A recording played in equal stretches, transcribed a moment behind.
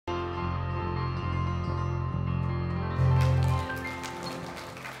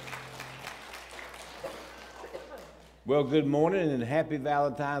Well, good morning and happy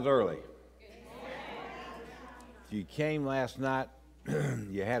Valentine's early. If you came last night,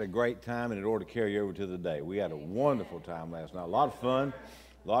 you had a great time and it ought to carry over to the day. We had a wonderful time last night. A lot of fun,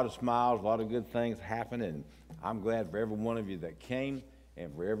 a lot of smiles, a lot of good things happened, and I'm glad for every one of you that came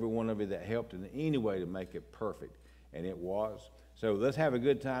and for every one of you that helped in any way to make it perfect, and it was. So let's have a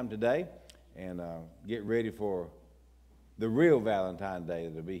good time today and get ready for the real Valentine's Day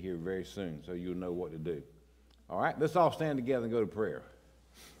that'll be here very soon, so you'll know what to do. All right, let's all stand together and go to prayer.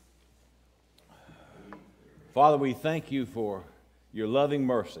 Father, we thank you for your loving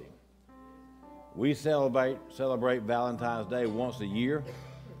mercy. We celebrate Valentine's Day once a year.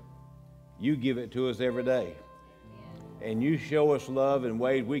 You give it to us every day. And you show us love in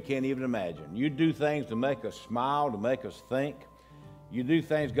ways we can't even imagine. You do things to make us smile, to make us think. You do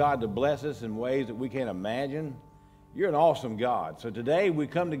things, God, to bless us in ways that we can't imagine. You're an awesome God. So today we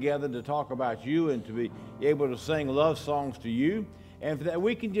come together to talk about you and to be able to sing love songs to you. And for that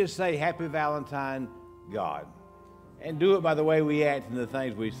we can just say Happy Valentine, God. And do it by the way we act and the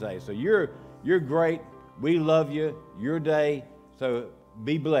things we say. So you're great. We love you. Your day. So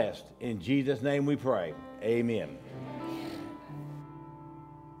be blessed. In Jesus' name we pray. Amen.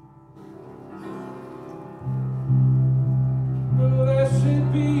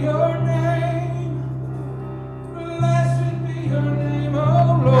 Blessed be your name. Blessed be your name,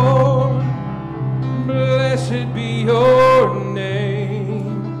 oh Lord. Blessed be your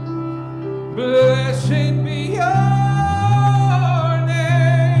name. Blessed be your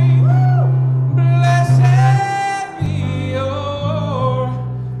name. Blessed be your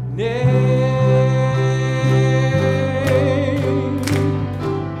name.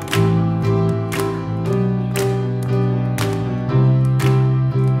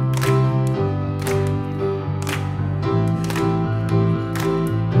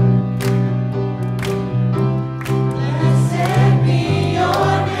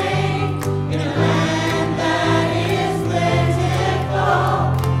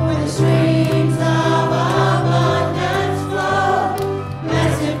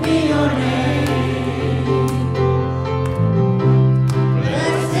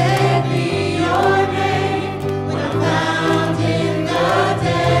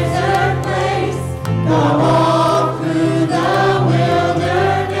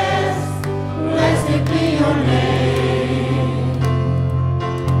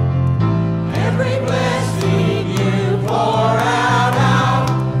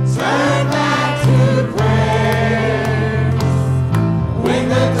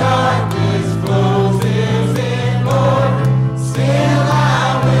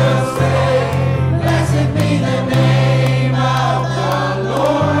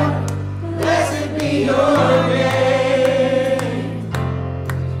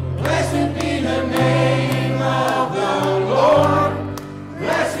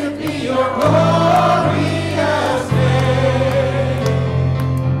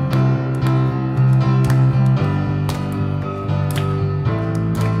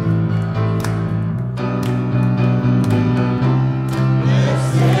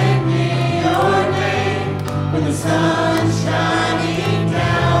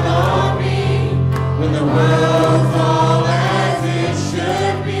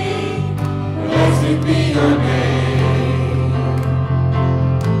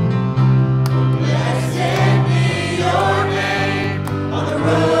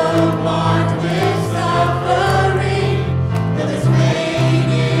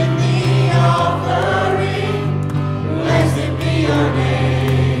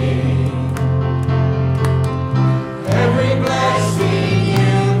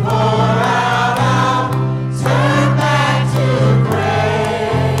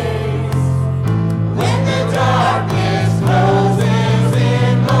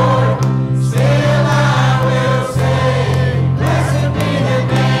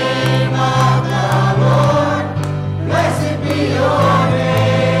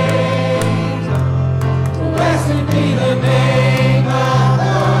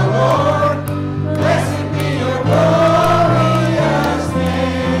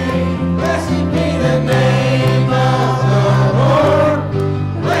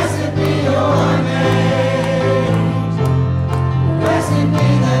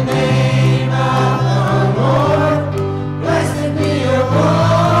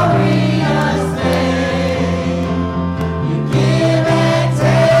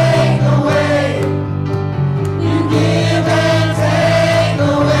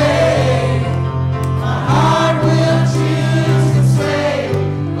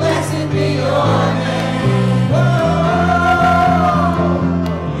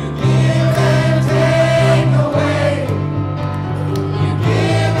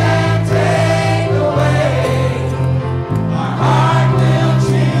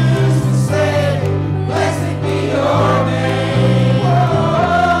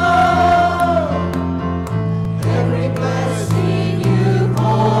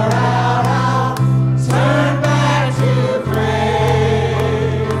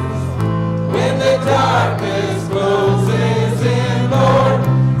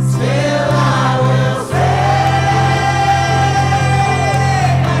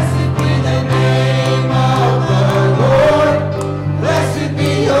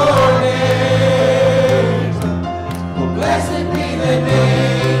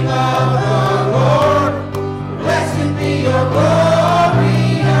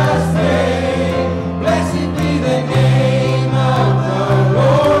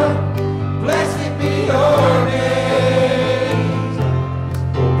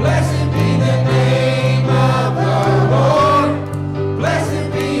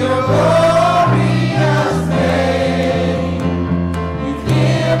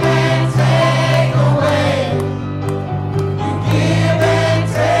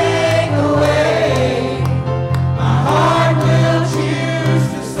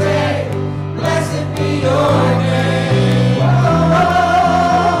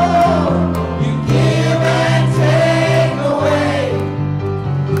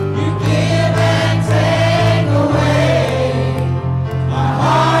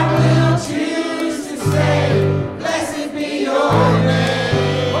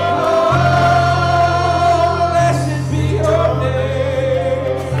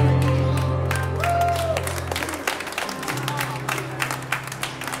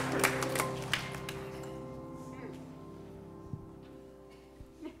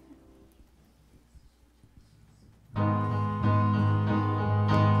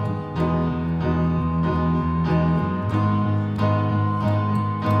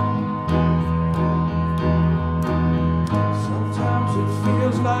 it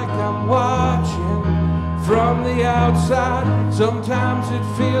feels like I'm watching from the outside. Sometimes it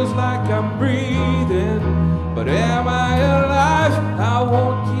feels like I'm breathing, but am I alive? I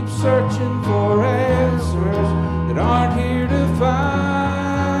won't keep searching for answers that aren't here to find.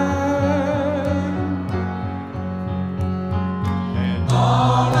 And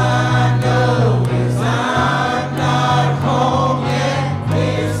all I know is I'm not home yet.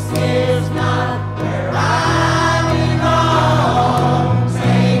 This is not where I belong.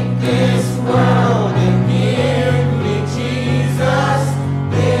 Take this world and give me Jesus.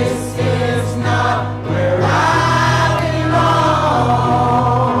 This is not where I belong.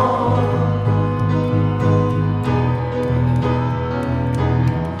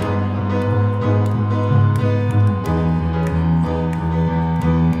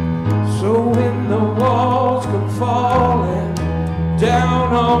 So when the walls come falling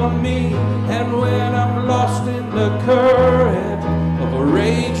down on me, and when I'm lost in the current of a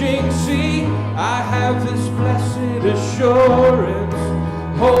raging sea, I have this blessed assurance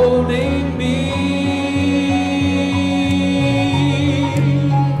holding me.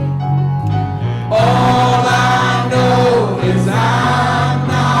 All I know is I'm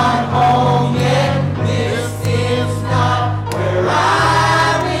not home yet. This is not where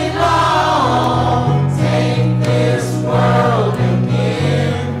I belong. Take this world and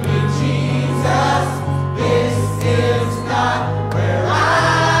give me Jesus. This is not where I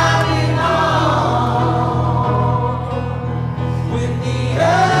belong. When the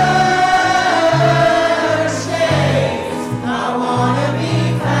earth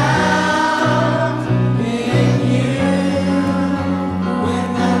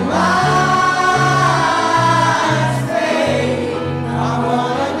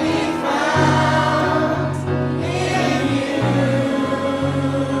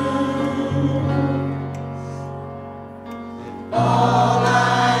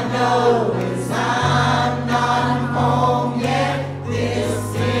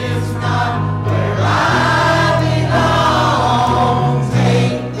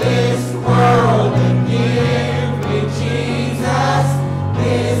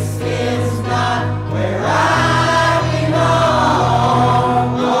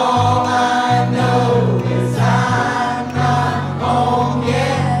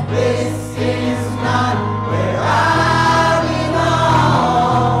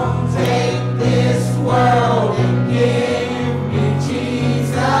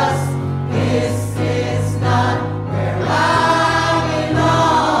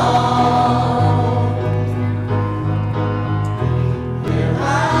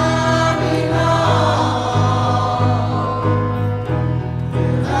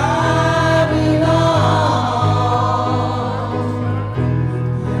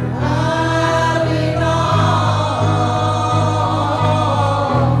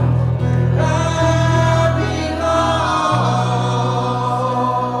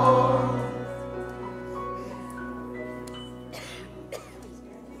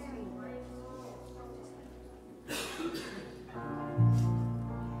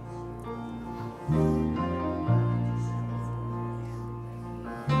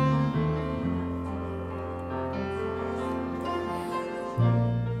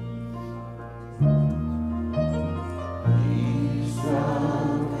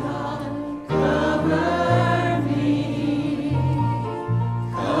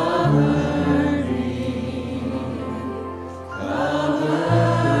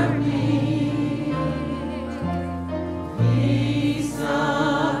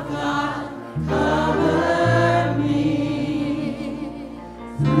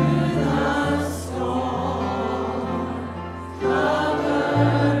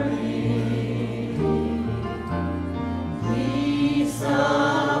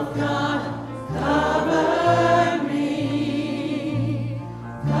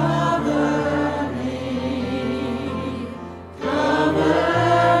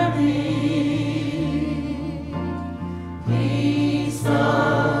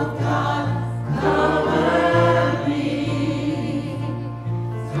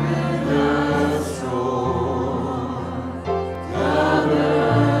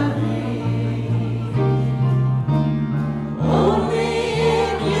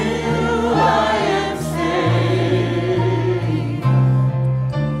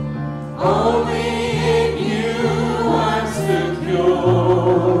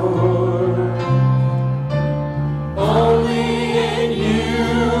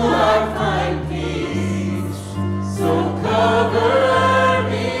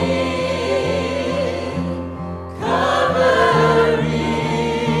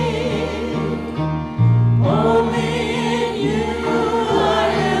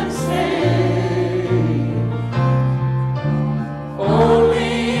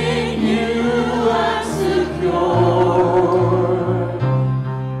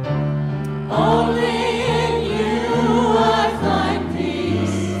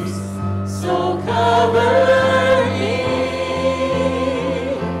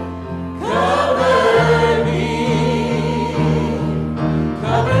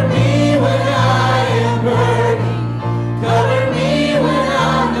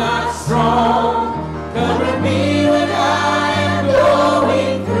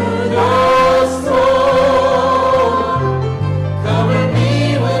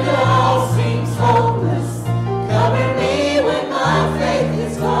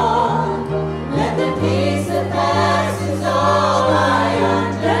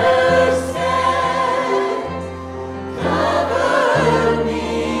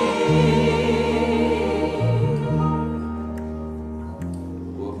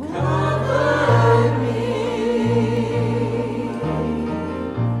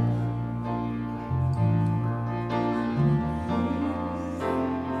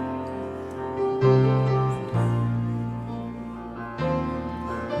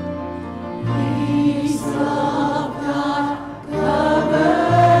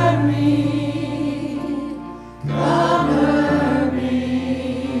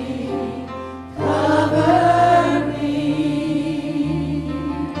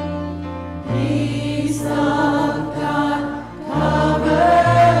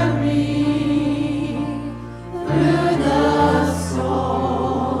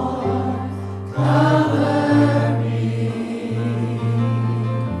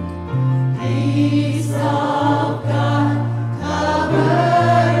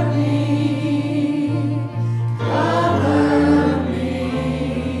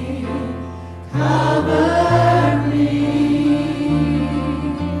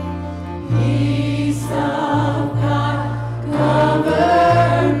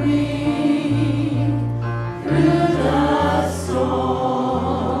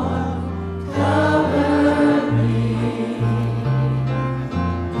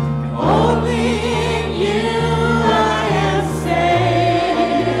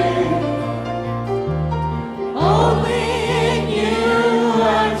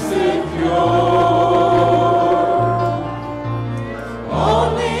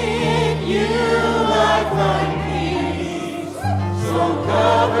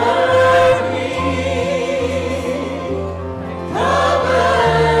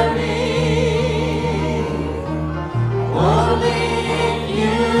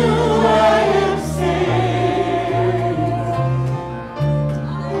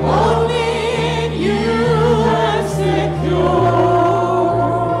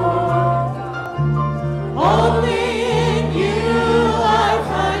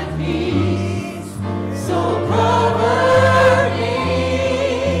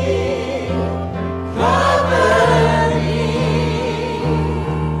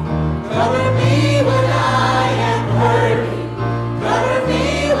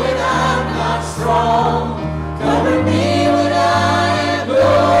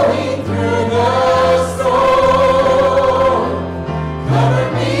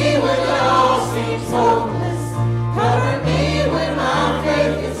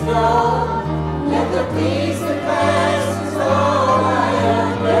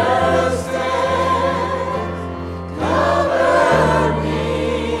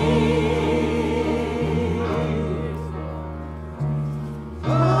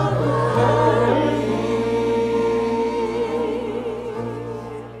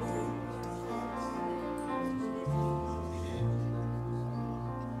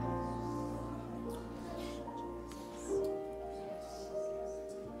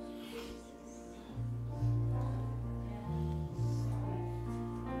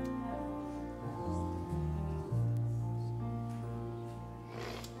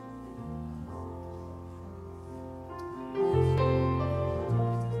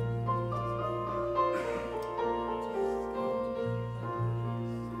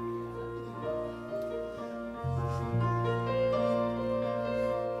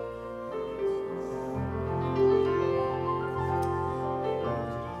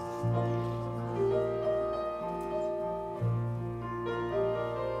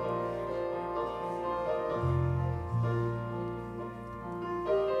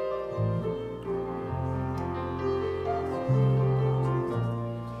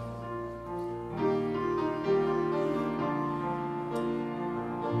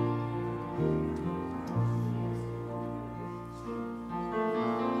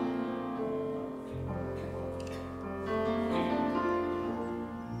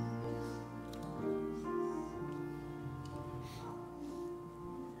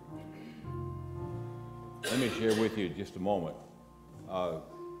Let me share with you just a moment.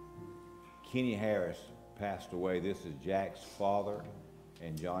 Kenny Harris passed away. This is Jack's father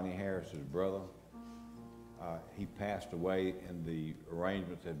and Johnny Harris's brother. He passed away and the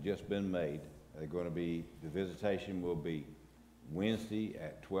arrangements have just been made. They're going to be, the visitation will be Wednesday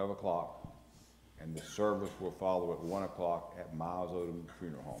at 12 o'clock and the service will follow at 1 o'clock at Miles Odom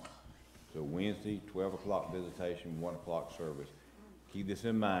Funeral Home. So Wednesday, 12 o'clock visitation, 1 o'clock service. Keep this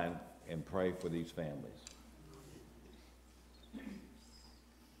in mind and pray for these families.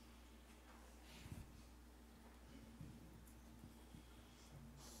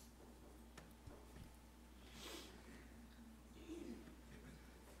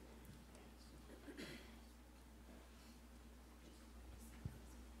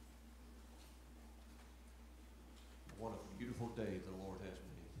 What a beautiful day the Lord has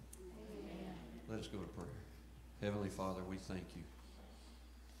made. Amen. Let us go to prayer. Heavenly Father, we thank you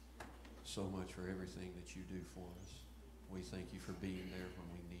so much for everything that you do for us. We thank you for being there when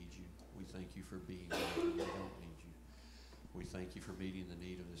we need you. We thank you for being there when we don't need you. We thank you for meeting the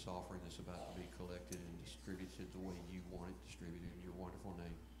need of this offering that's about to be collected and distributed the way you want it distributed. In your wonderful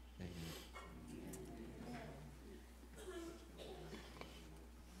name, amen.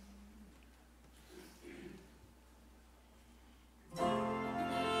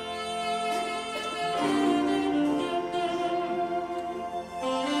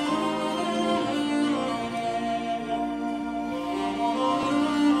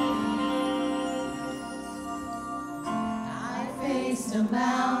 A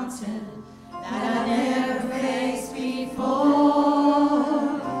mountain that I never faced before.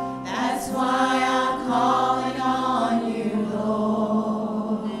 That's why I'm calling on you,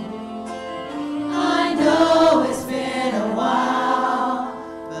 Lord. I know it's been a while,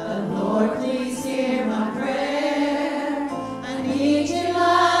 but Lord, please hear my prayer. I need you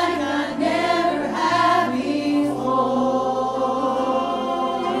like I never have before.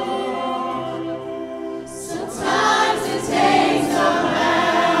 Sometimes it takes a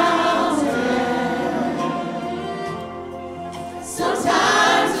mountain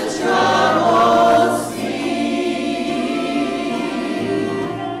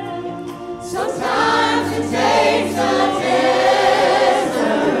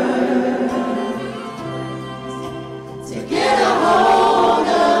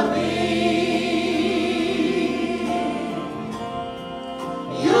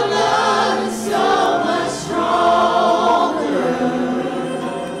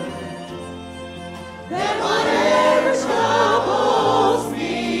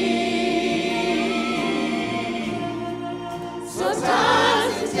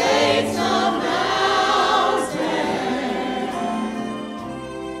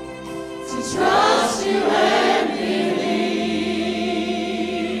trust you and believe.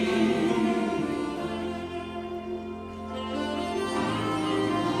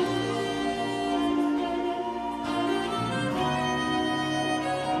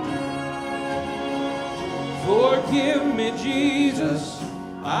 Forgive me, Jesus,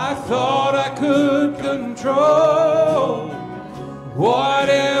 I thought I could control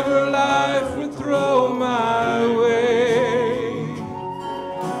whatever life would throw my way.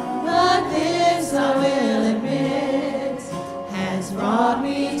 But this I will admit has brought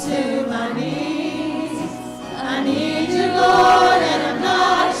me to my knees. I need you, Lord, and I'm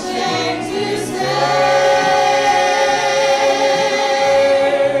not ashamed to say.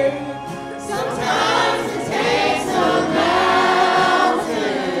 Sometimes it takes a mountain.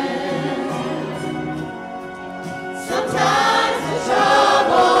 Sometimes the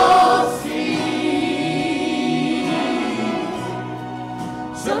troubles cease.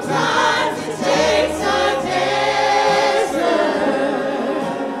 Sometimes it takes a desert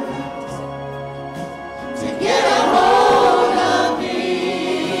to get a hold of me.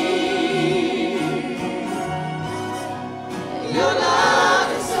 Your love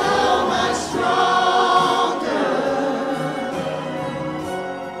is so much stronger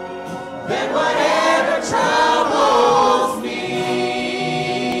than whatever troubles me.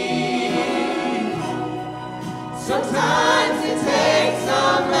 Sometimes it takes a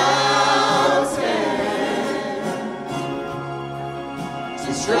mountain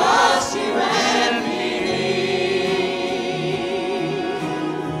to trust you and believe.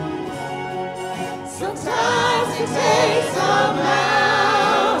 Sometimes it takes a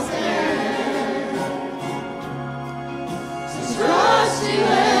mountain to trust you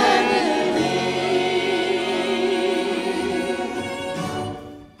and believe.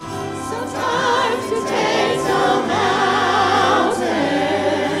 Sometimes it takes a mountain.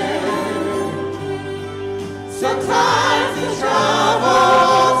 Sometimes the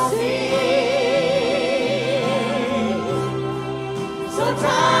troubles cease.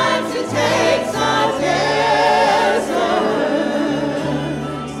 Sometimes it takes a desert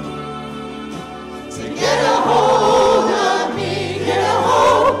to get a hold of me. Get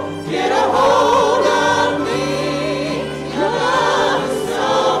a hold of me. Your love is so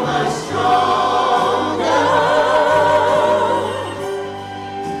much stronger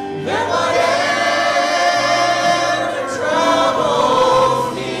than whatever troubles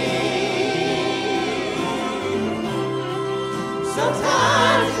me.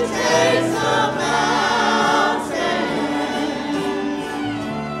 Sometimes it takes a mountain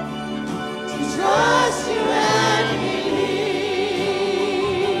to trust you and believe.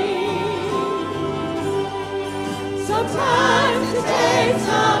 Sometimes it takes a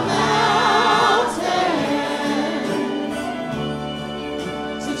mountain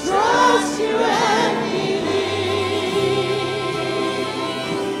to trust you and believe.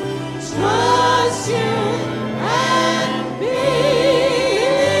 Trust you and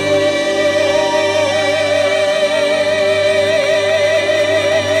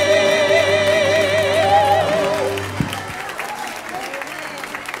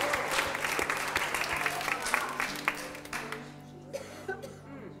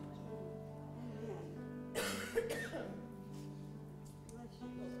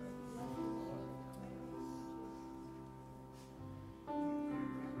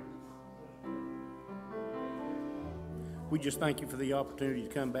We just thank you for the opportunity to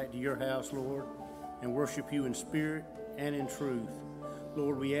come back to your house, Lord, and worship you in spirit and in truth.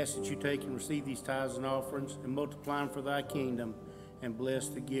 Lord, we ask that you take and receive these tithes and offerings and multiply them for thy kingdom and bless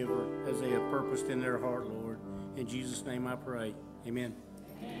the giver as they have purposed in their heart, Lord. In Jesus' name I pray. Amen.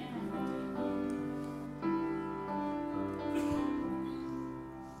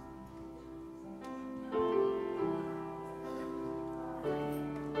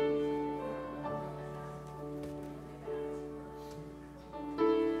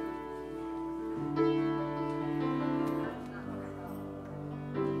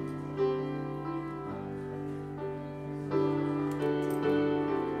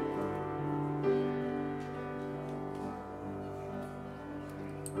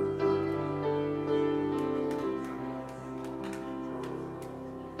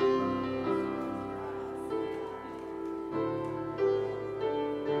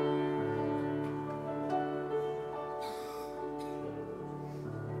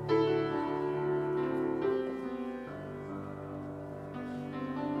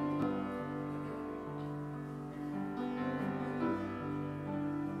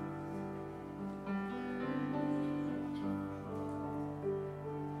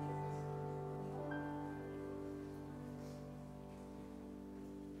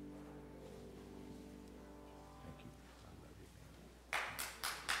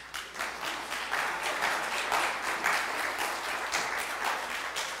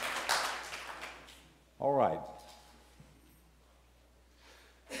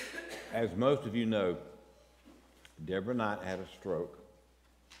 As most of you know, Deborah Knight had a stroke,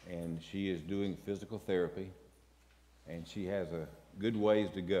 and she is doing physical therapy, and she has a good ways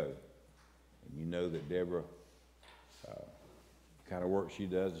to go. And you know that Deborah, kind of work she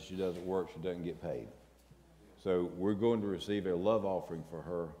does, if she doesn't work, she doesn't get paid. So we're going to receive a love offering for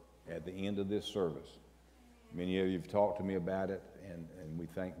her at the end of this service. Many of you have talked to me about it, and we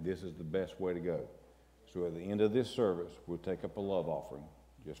think this is the best way to go. So at the end of this service, we'll take up a love offering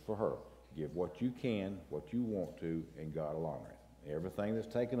just for her. Give what you can, what you want to, and God will honor it. Everything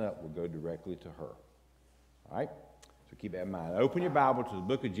that's taken up will go directly to her. All right? So keep that in mind. Open your Bible to the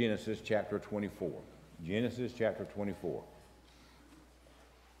book of Genesis, chapter 24. Genesis, chapter 24.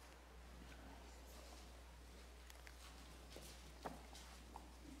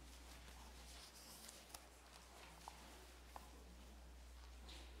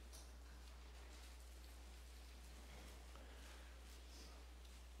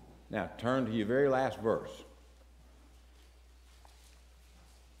 Now, turn to your very last verse.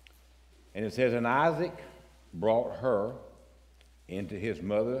 And it says, and Isaac brought her into his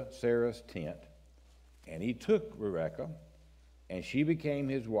mother Sarah's tent, and he took Rebekah, and she became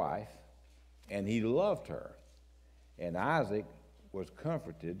his wife, and he loved her. And Isaac was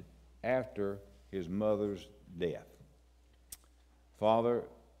comforted after his mother's death. Father,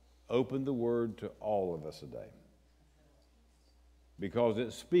 open the word to all of us today, because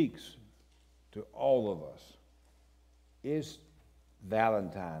it speaks to all of us. It's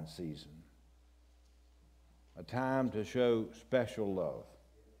Valentine's season, a time to show special love.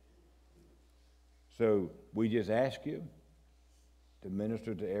 So we just ask you to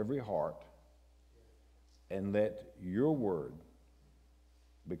minister to every heart and let your word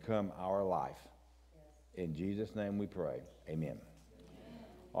become our life. In Jesus' name we pray. Amen.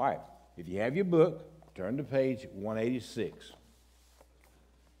 All right. If you have your book, turn to page 186.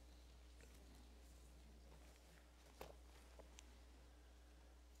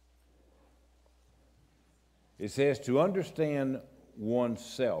 It says to understand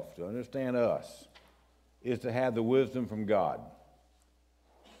oneself, to understand us, is to have the wisdom from God.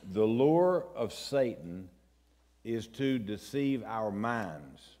 The lure of Satan is to deceive our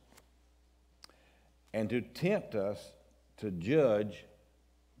minds and to tempt us to judge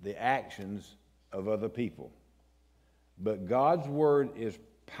the actions of other people. But God's word is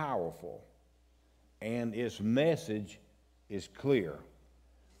powerful and its message is clear.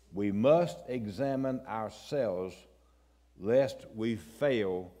 We must examine ourselves lest we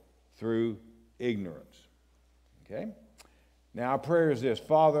fail through ignorance. Okay? Now our prayer is this: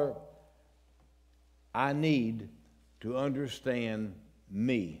 Father, I need to understand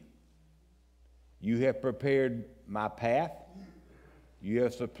me. You have prepared my path. You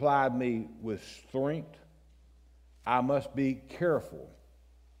have supplied me with strength. I must be careful,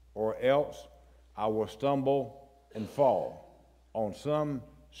 or else I will stumble and fall on some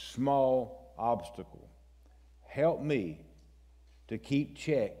small obstacle. Help me to keep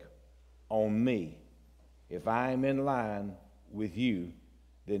check on me. If I am in line with you,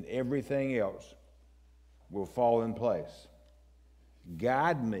 then everything else will fall in place.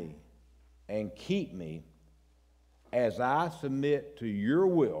 Guide me and keep me as I submit to your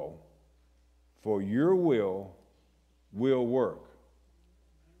will, for your will work.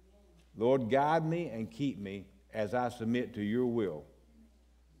 Lord, guide me and keep me as I submit to your will,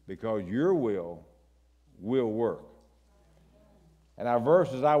 because your will work. And our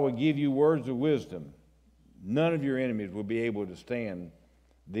verse is, I will give you words of wisdom. None of your enemies will be able to stand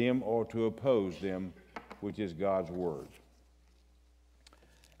them or to oppose them, which is God's word.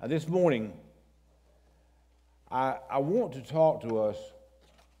 Now, this morning, I want to talk to us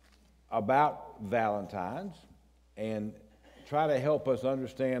about Valentine's and try to help us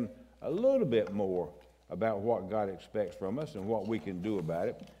understand a little bit more about what God expects from us and what we can do about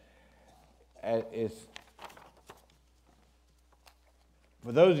it.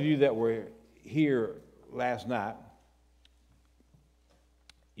 For those of you that were here last night,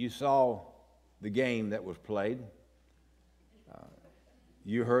 you saw the game that was played.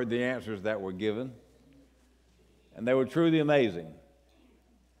 You heard the answers that were given, and they were truly amazing.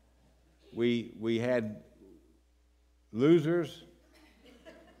 We had losers,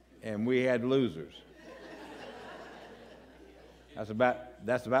 and we had losers. That's about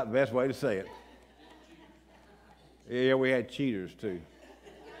the best way to say it. Yeah, we had cheaters too.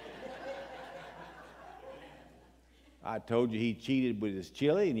 I told you he cheated with his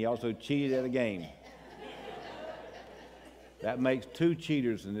chili, and he also cheated at a game. That makes 2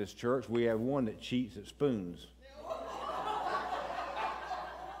 cheaters in this church. We have one that cheats at spoons.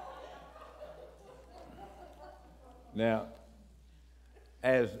 Now,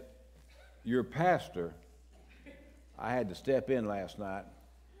 as your pastor, I had to step in last night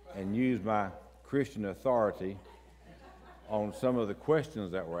and use my Christian authority on some of the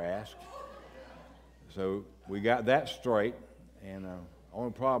questions that were asked. So we got that straight, and the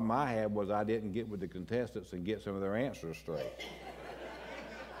only problem I had was I didn't get with the contestants and get some of their answers straight.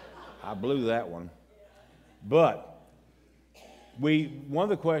 I blew that one. But one of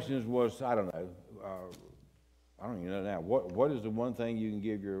the questions was, I don't know, I don't even know now, what is the one thing you can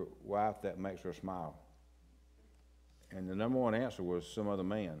give your wife that makes her smile? And the number one answer was some other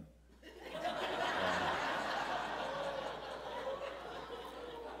man.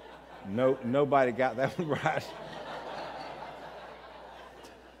 Nobody got that one right.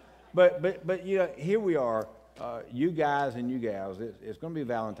 But you know, here we are, you guys and you gals. It's going to be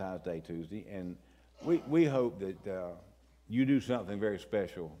Valentine's Day Tuesday, and we hope that you do something very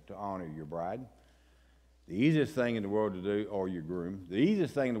special to honor your bride. The easiest thing in the world to do, or your groom, the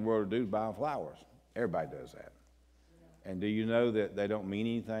easiest thing in the world to do is buy them flowers. Everybody does that. And do you know that they don't mean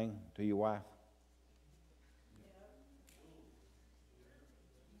anything to your wife?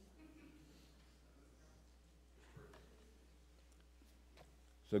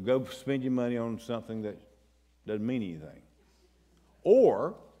 So go spend your money on something that doesn't mean anything.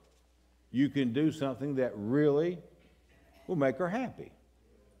 Or you can do something that really will make her happy.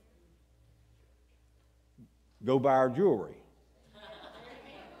 Go buy her jewelry.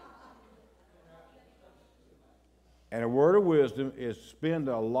 And a word of wisdom is spend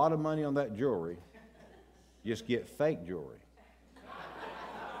a lot of money on that jewelry. Just get fake jewelry.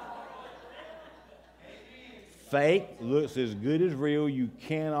 Fake looks as good as real. You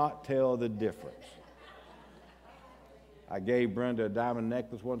cannot tell the difference. I gave Brenda a diamond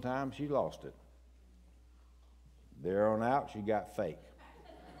necklace one time. She lost it. There on out, she got fake.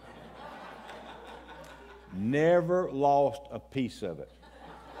 Never lost a piece of it.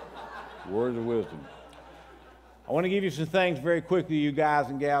 Words of wisdom. I want to give you some things very quickly you guys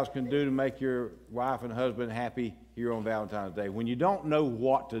and gals can do to make your wife and husband happy here on Valentine's Day. When you don't know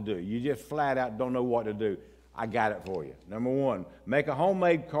what to do, you just flat out don't know what to do, I got it for you. Number one, make a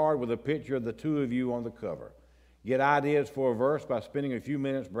homemade card with a picture of the two of you on the cover. Get ideas for a verse by spending a few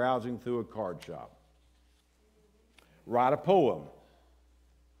minutes browsing through a card shop. Write a poem.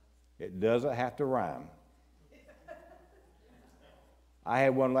 It doesn't have to rhyme. I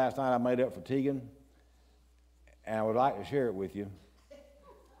had one last night I made up for Tegan, and I would like to share it with you.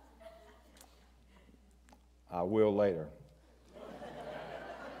 I will later.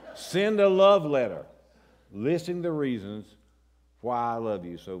 Send a love letter listing the reasons why I love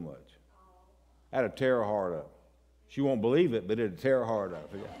you so much. That'll tear her heart up. She won't believe it, but it'll tear her heart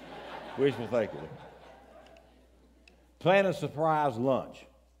up. Wishful thinking. Plan a surprise lunch,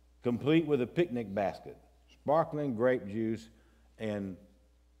 complete with a picnic basket, sparkling grape juice, and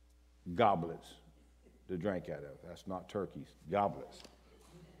goblets to drink out of. That's not turkeys, goblets.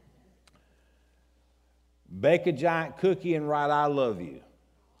 Bake a giant cookie and write I love you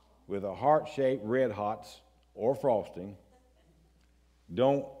with a heart-shaped Red Hots or frosting.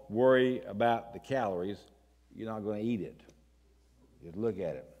 Don't worry about the calories. You're not going to eat it. Just look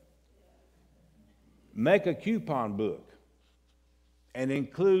at it. Make a coupon book and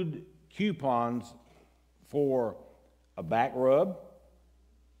include coupons for a back rub,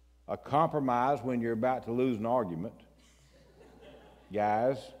 a compromise when you're about to lose an argument,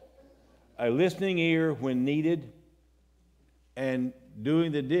 guys, a listening ear when needed, and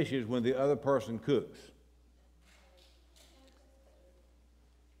doing the dishes when the other person cooks.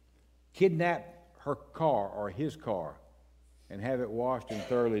 Kidnap her car or his car and have it washed and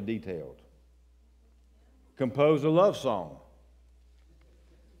thoroughly detailed. Compose a love song.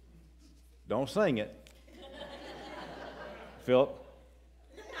 Don't sing it. Philip,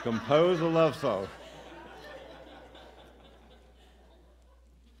 compose a love song.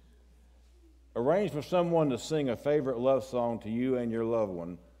 Arrange for someone to sing a favorite love song to you and your loved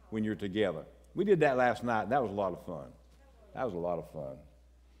one when you're together. We did that last night. That was a lot of fun. That was a lot of fun.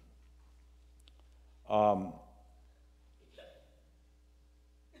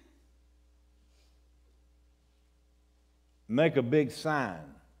 Make a big sign,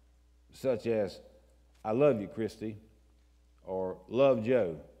 such as, I love you, Christy, or love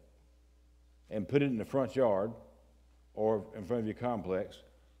Joe, and put it in the front yard or in front of your complex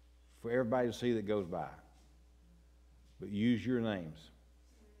for everybody to see that goes by. But use your names.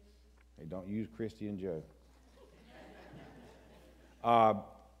 Hey, don't use Christy and Joe.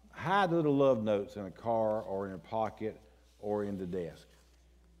 Hide little love notes in a car or in a pocket or in the desk.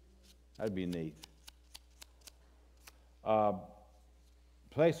 That'd be neat.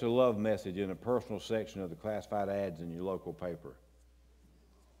 Place a love message in a personal section of the classified ads in your local paper.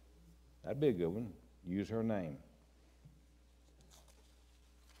 That'd be a good one. Use her name.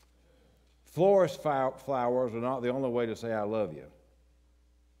 Florist flowers are not the only way to say I love you.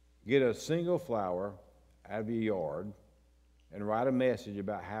 Get a single flower out of your yard and write a message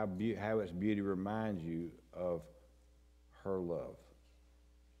about how its beauty reminds you of her love.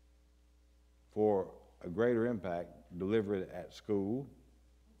 For a greater impact, deliver it at school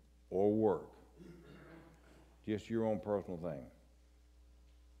or work. Just your own personal thing.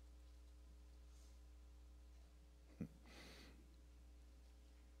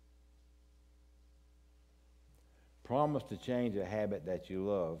 Promise to change a habit that you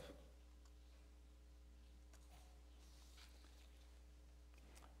love.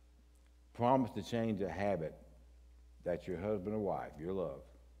 Promise to change a habit that your husband or wife, your love,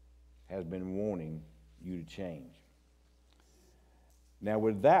 has been wanting you to change. Now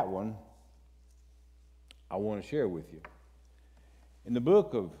with that one, I want to share with you. In the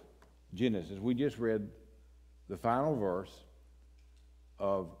book of Genesis, we just read the final verse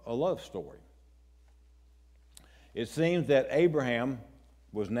of a love story. It seems that Abraham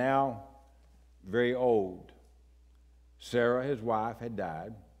was now very old. Sarah, his wife, had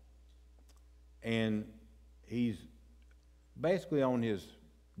died, and he's basically on his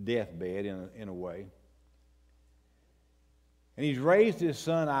deathbed in a way. And he's raised his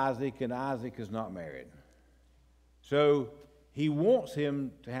son Isaac, and Isaac is not married. So he wants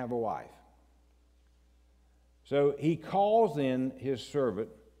him to have a wife. So he calls in his servant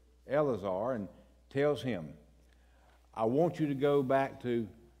Eleazar and tells him, I want you to go back to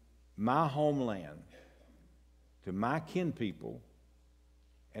my homeland, to my kin people,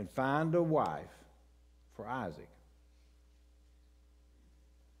 and find a wife for Isaac.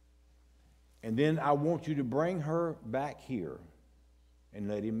 And then I want you to bring her back here and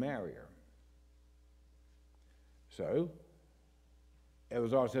let him marry her. So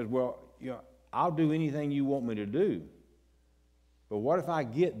Eleazar says, well, I'll do anything you want me to do, but what if I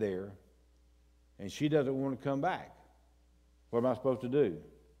get there and she doesn't want to come back? What am I supposed to do?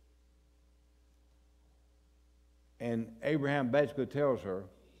 And Abraham basically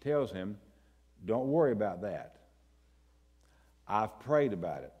tells him, don't worry about that. I've prayed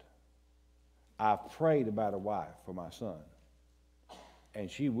about it. I've prayed about a wife for my son,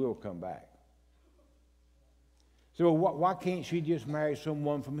 and she will come back. So why can't she just marry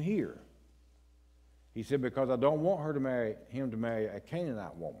someone from here? He said, because I don't want him to marry a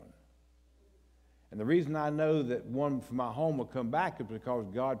Canaanite woman. And the reason I know that one from my home will come back is because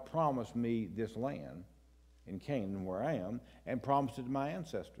God promised me this land in Canaan where I am and promised it to my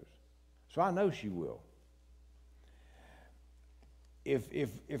ancestors. So I know she will.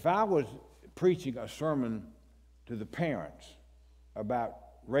 If I was preaching a sermon to the parents about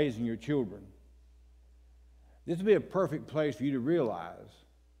raising your children, this would be a perfect place for you to realize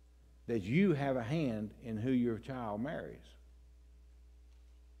that you have a hand in who your child marries.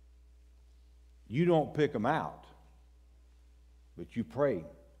 You don't pick them out, but you pray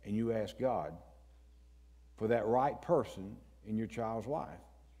and you ask God for that right person in your child's life.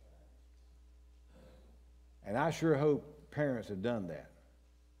 And I sure hope parents have done that.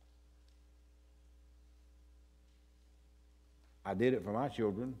 I did it for my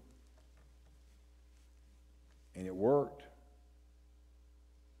children, and it worked.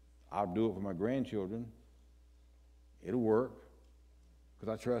 I'll do it for my grandchildren. It'll work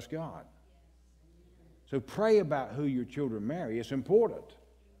because I trust God. So pray about who your children marry. It's important.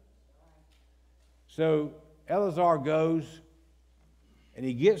 So Eleazar goes, and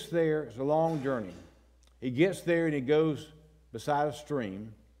he gets there. It's a long journey. He gets there, and he goes beside a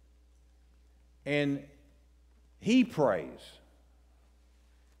stream, and he prays.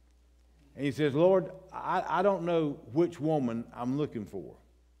 And he says, Lord, I don't know which woman I'm looking for,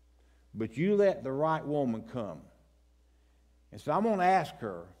 but you let the right woman come. And so I'm going to ask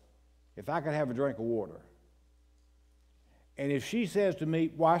her if I could have a drink of water. And if she says to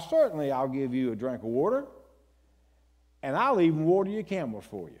me, why, certainly I'll give you a drink of water, and I'll even water your camels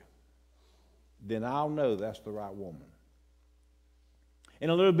for you, then I'll know that's the right woman. In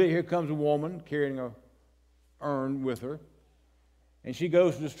a little bit, here comes a woman carrying an urn with her. And she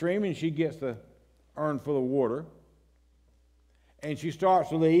goes to the stream, and she gets the urn full of water. And she starts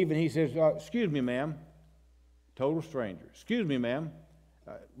to leave, and he says, excuse me, ma'am. Total stranger. Excuse me, ma'am.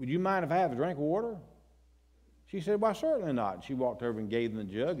 Would you mind if I have a drink of water? She said, why, certainly not. And she walked over and gave him the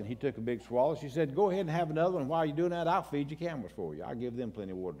jug, and he took a big swallow. She said, go ahead and have another one. While you're doing that, I'll feed your camels for you. I'll give them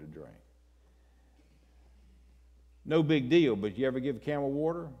plenty of water to drink. No big deal, but you ever give a camel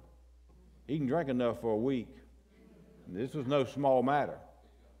water? He can drink enough for a week. This was no small matter.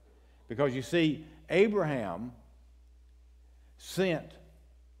 Because you see, Abraham sent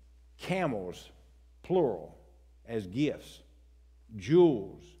camels, plural, as gifts,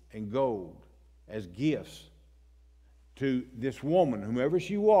 jewels and gold as gifts to this woman, whomever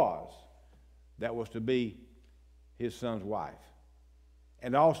she was, that was to be his son's wife.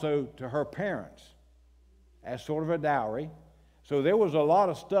 And also to her parents as sort of a dowry. So there was a lot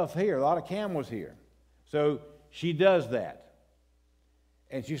of stuff here, a lot of camels here. So she does that.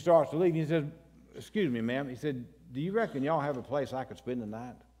 And she starts to leave. He says, "Excuse me, ma'am." He said, "Do you reckon y'all have a place I could spend the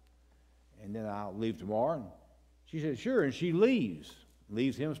night? And then I'll leave tomorrow." And she said, "Sure." And she leaves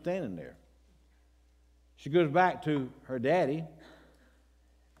him standing there. She goes back to her daddy,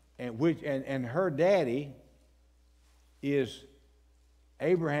 and her daddy is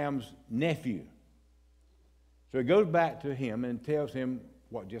Abraham's nephew. So he goes back to him and tells him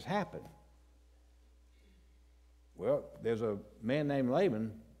what just happened. Well, there's a man named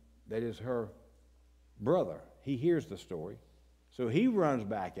Laban that is her brother. He hears the story. So he runs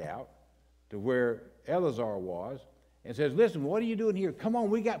back out to where Eleazar was and says, "Listen, what are you doing here? Come on,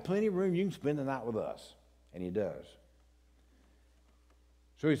 we got plenty of room. You can spend the night with us." And he does.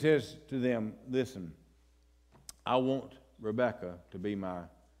 So he says to them, "Listen, I want Rebekah to be I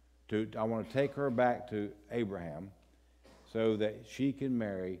want to take her back to Abraham so that she can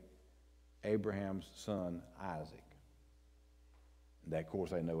marry Abraham's son Isaac." And that, of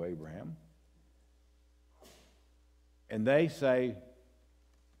course, they know Abraham. And they say,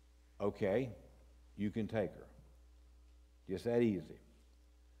 "Okay, you can take her." Just that easy.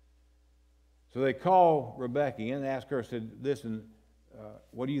 So they call Rebekah in and ask her, said, "Listen,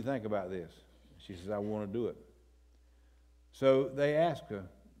 what do you think about this?" She says, "I want to do it." So they asked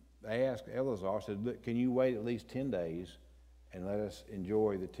Eleazar, said, "Look, can you wait at least 10 days and let us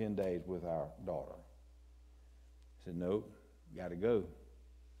enjoy the 10 days with our daughter?" He said, "Nope, got to go.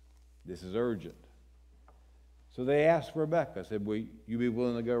 This is urgent." So they asked Rebekah, said, "Will you be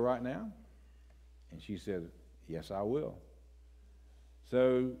willing to go right now?" And she said, "Yes, I will."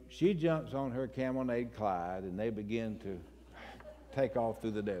 So she jumps on her camel named Clyde, and they begin to take off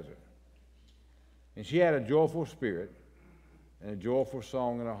through the desert. And she had a joyful spirit and a joyful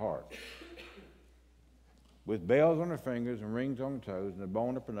song in her heart. With bells on her fingers and rings on her toes and a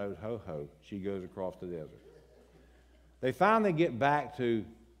bone up her nose, ho, ho, she goes across the desert. They finally get back to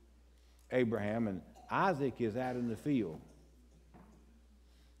Abraham, and Isaac is out in the field.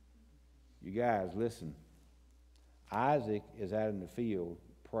 You guys, listen. Isaac is out in the field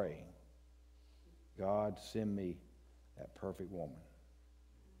praying, "God, send me that perfect woman."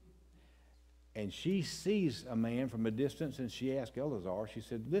 And she sees a man from a distance, and she asked Eleazar, she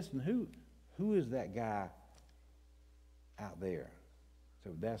said, "Listen, who is that guy out there?"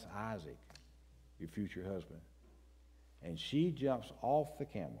 So that's Isaac, your future husband. And she jumps off the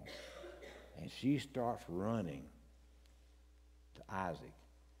camel, and she starts running to Isaac.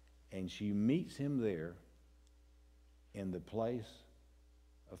 And she meets him there in the place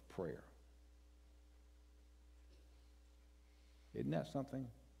of prayer. Isn't that something?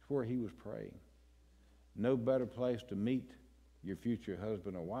 It's where he was praying. No better place to meet your future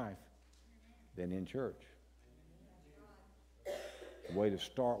husband or wife than in church. A way to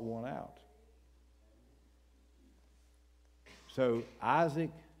start one out. So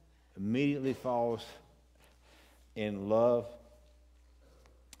Isaac immediately falls in love,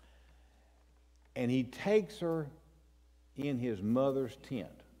 and he takes her in his mother's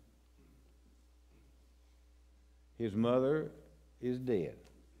tent. His mother is dead.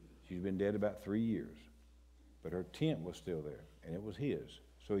 She's been dead about 3 years, but her tent was still there, and it was his.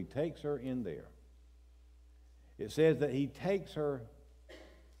 So he takes her in there. It says that he takes her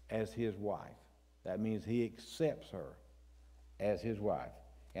as his wife. That means he accepts her as his wife.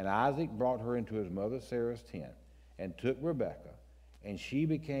 And Isaac brought her into his mother Sarah's tent and took Rebekah, and she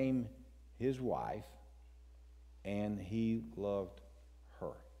became his wife, and he loved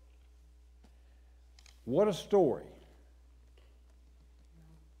her. What a story.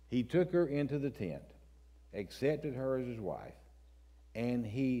 He took her into the tent, accepted her as his wife, and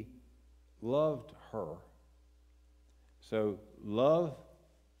he loved her. So love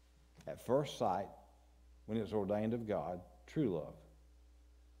at first sight, when it's ordained of God, true love.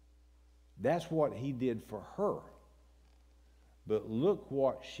 That's what he did for her. But look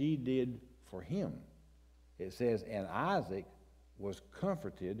what she did for him. It says, and Isaac was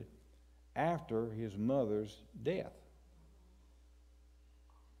comforted after his mother's death.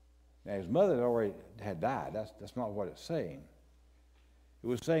 Now, his mother already had died. That's not what it's saying. It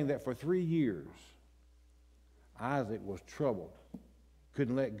was saying that for 3 years, Isaac was troubled,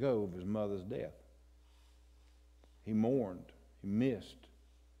 couldn't let go of his mother's death. He mourned, he missed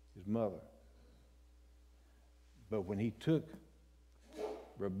his mother. But when he took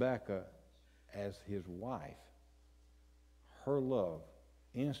Rebecca as his wife, her love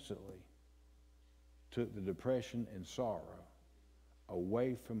instantly took the depression and sorrow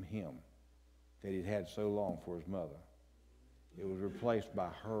away from him that he'd had so long for his mother. It was replaced by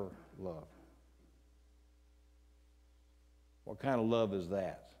her love. What kind of love is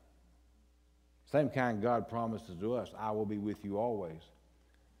that? Same kind God promises to us. I will be with you always.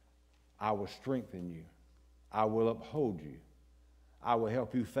 I will strengthen you. I will uphold you. I will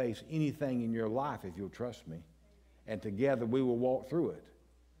help you face anything in your life if you'll trust me. And together we will walk through it.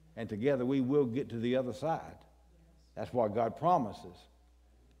 And together we will get to the other side. That's what God promises.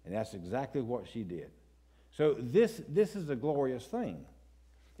 And that's exactly what she did. So this is a glorious thing.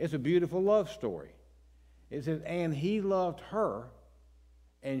 It's a beautiful love story. It says, and he loved her,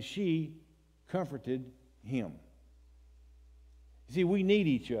 and she comforted him. You see, we need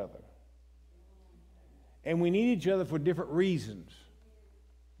each other. And we need each other for different reasons,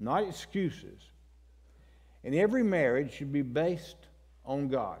 not excuses. And every marriage should be based on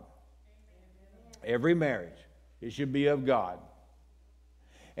God. Every marriage, it should be of God.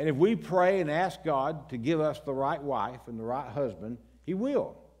 And if we pray and ask God to give us the right wife and the right husband, he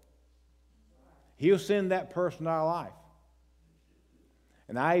will. He'll send that person in our life.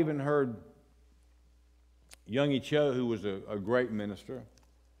 And I even heard Youngie Cho, who was a great minister,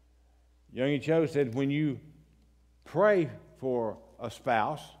 Youngie Cho said, when you pray for a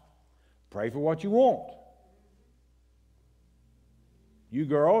spouse, pray for what you want. You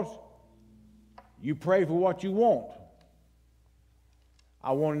girls, you pray for what you want.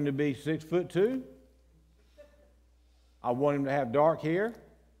 I want him to be 6'2". I want him to have dark hair.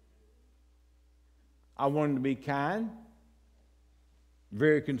 I want him to be kind,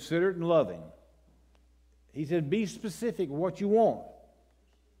 very considerate and loving. He said, be specific what you want.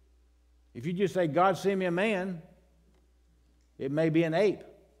 If you just say, God, send me a man, it may be an ape.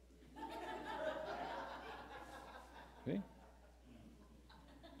 See?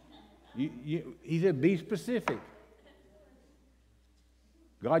 He said, be specific.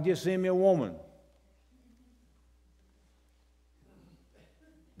 God, just send me a woman.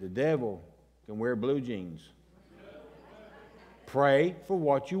 The devil can wear blue jeans. Pray for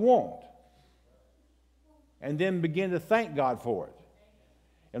what you want. And then begin to thank God for it.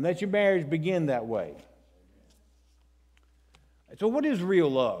 And let your marriage begin that way. So what is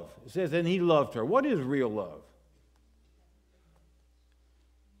real love? It says, and he loved her. What is real love?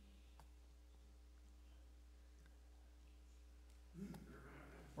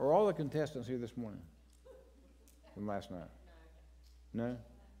 Are all the contestants here this morning? From last night? No?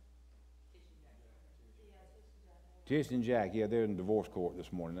 Tish and Jack, yeah, they're in divorce court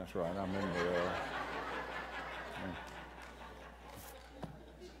this morning. That's right. I remember.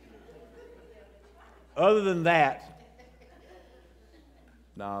 Other than that,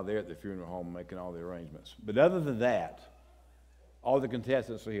 no, they're at the funeral home making all the arrangements. But other than that, all the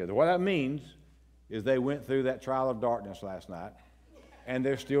contestants are here. What that means is they went through that trial of darkness last night, and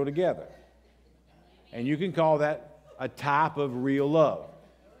they're still together. And you can call that a type of real love.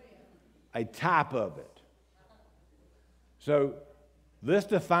 A type of it. So let's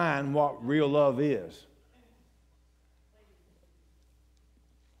define what real love is.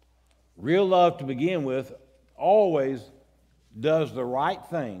 Real love, to begin with, always does the right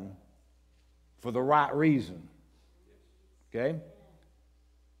thing for the right reason. Okay?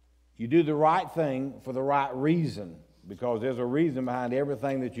 You do the right thing for the right reason, because there's a reason behind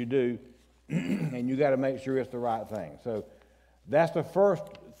everything that you do, and you got to make sure it's the right thing. So that's the first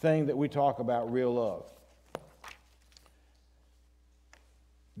thing that we talk about real love.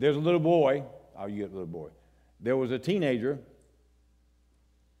 There's a little boy, oh, you get a little boy. There was a teenager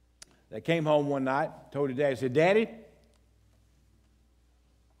that came home one night, told his dad, said, Daddy,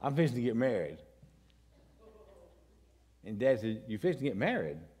 I'm fixing to get married. And Dad said, you fixing to get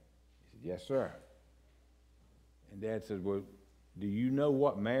married? He said, yes, sir. And Dad said, well, do you know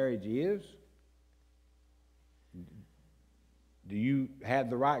what marriage is? Do you have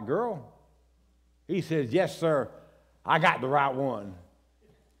the right girl? He says, yes, sir, I got the right one.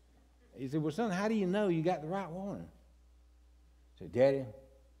 He said, well, son, how do you know you got the right one? He said, Daddy,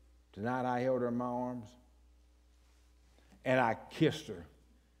 tonight I held her in my arms, and I kissed her.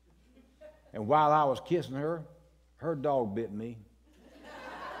 And while I was kissing her, her dog bit me.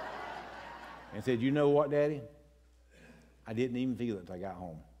 And said, you know what, Daddy? I didn't even feel it until I got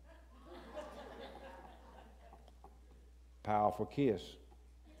home. Powerful kiss.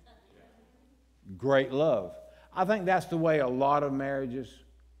 Great love. I think that's the way a lot of marriages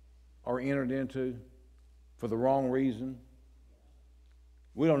are entered into for the wrong reason.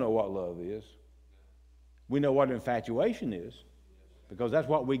 We don't know what love is. We know what infatuation is, because that's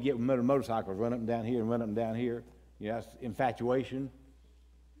what we get with motorcycles, run up and down here and run up and down here. You know, that's infatuation.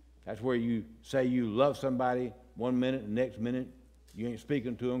 That's where you say you love somebody one minute, and the next minute you ain't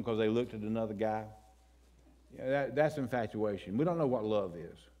speaking to them because they looked at another guy. You know, that's infatuation. We don't know what love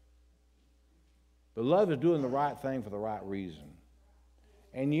is. But love is doing the right thing for the right reason.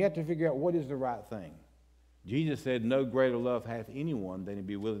 And you have to figure out what is the right thing. Jesus said, no greater love hath anyone than to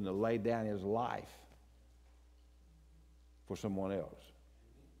be willing to lay down his life for someone else.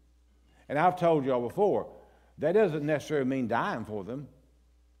 And I've told y'all before, that doesn't necessarily mean dying for them.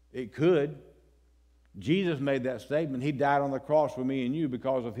 It could. Jesus made that statement. He died on the cross for me and you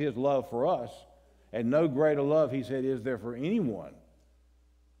because of his love for us. And no greater love, he said, is there for anyone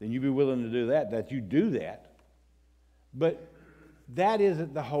than you be willing to do that you do that. But that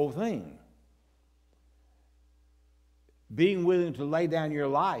isn't the whole thing. Being willing to lay down your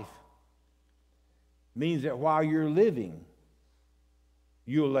life means that while you're living,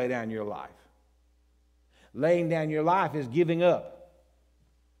 you'll lay down your life. Laying down your life is giving up.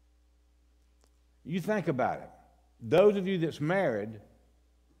 You think about it. Those of you that's married,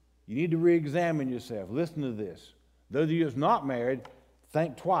 you need to re-examine yourself. Listen to this. Those of you that's not married,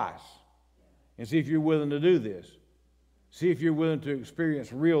 think twice and see if you're willing to do this. See if you're willing to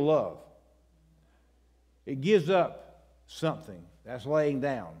experience real love. It gives up something. That's laying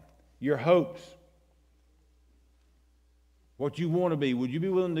down. Your hopes. What you want to be. Would you be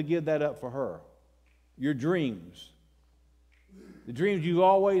willing to give that up for her? Your dreams. The dreams you've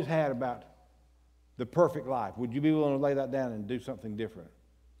always had about the perfect life. Would you be willing to lay that down and do something different?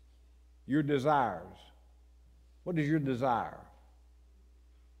 Your desires. What is your desire?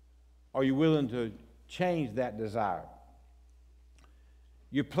 Are you willing to change that desire?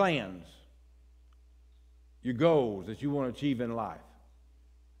 Your plans, your goals that you want to achieve in life,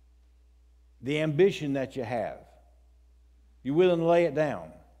 the ambition that you have. You're willing to lay it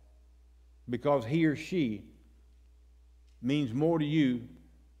down because he or she means more to you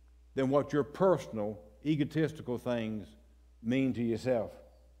than what your personal, egotistical things mean to yourself.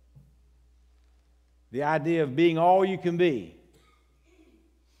 The idea of being all you can be.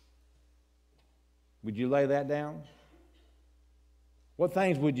 Would you lay that down? What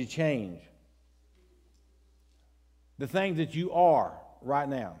things would you change? The things that you are right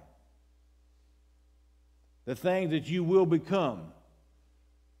now. The things that you will become.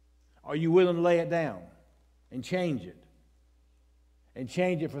 Are you willing to lay it down and change it? And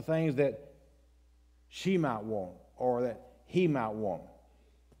change it for things that she might want or that he might want.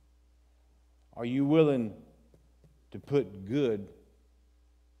 Are you willing to put good,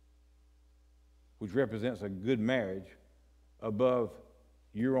 which represents a good marriage, above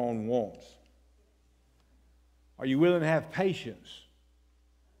your own wants? Are you willing to have patience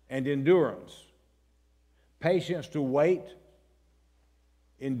and endurance? Patience to wait,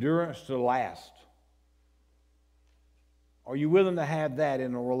 endurance to last. Are you willing to have that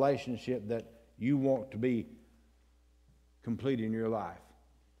in a relationship that you want to be complete in your life?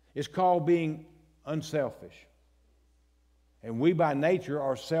 It's called being unselfish. And we by nature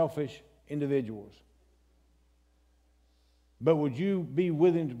are selfish individuals. But would you be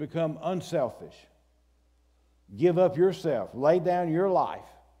willing to become unselfish? Give up yourself. Lay down your life,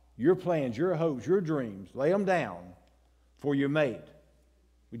 your plans, your hopes, your dreams. Lay them down for your mate.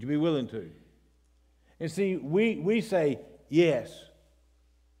 Would you be willing to? And see, we say, yes,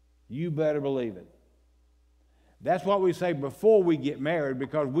 you better believe it. That's what we say before we get married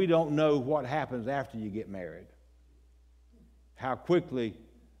because we don't know what happens after you get married. How quickly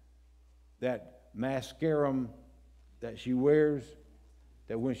that mascara that she wears,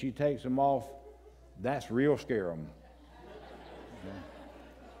 that when she takes them off, that's real scarum.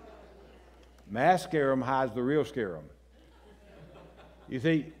 Mascarum hides the real scarum. You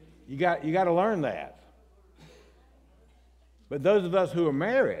see, you got to learn that. But those of us who are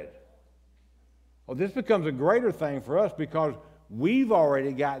married, well, this becomes a greater thing for us because we've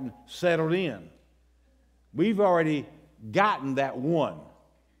already gotten settled in. We've already gotten that one.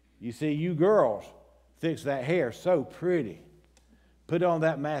 You see, you girls fix that hair so pretty. Put on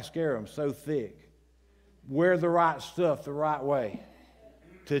that mascara so thick. Wear the right stuff the right way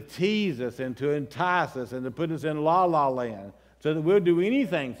to tease us and to entice us and to put us in la-la land so that we'll do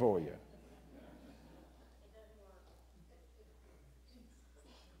anything for you.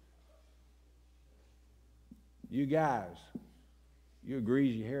 You guys, you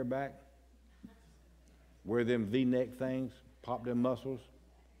grease your hair back, wear them V-neck things, pop them muscles,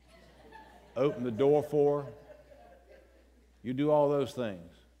 open the door for her. You do all those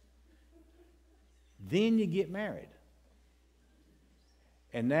things. Then you get married.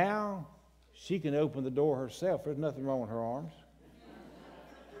 And now she can open the door herself. There's nothing wrong with her arms.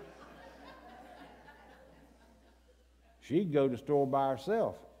 She'd go to the store by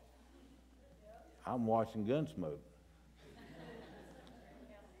herself. I'm watching Gunsmoke.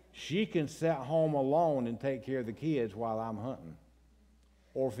 She can sit home alone and take care of the kids while I'm hunting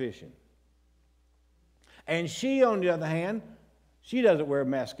or fishing. And she, on the other hand, she doesn't wear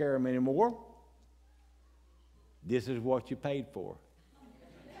mascara anymore. This is what you paid for.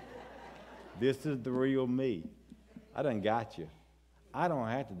 This is the real me. I done got you. I don't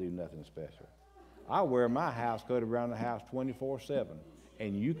have to do nothing special. I wear my house coat around the house 24/7,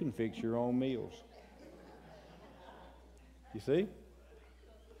 and you can fix your own meals. You see?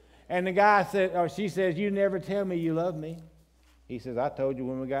 And the guy said, or she says, you never tell me you love me. He says, I told you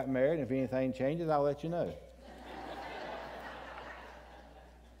when we got married, and if anything changes, I'll let you know.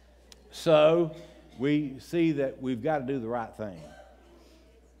 So we see that we've got to do the right thing.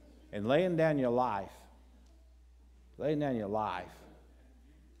 And laying down your life,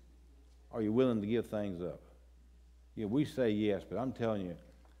 are you willing to give things up? Yeah, we say yes, but I'm telling you,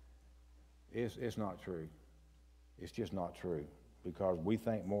 it's not true. It's just not true, because we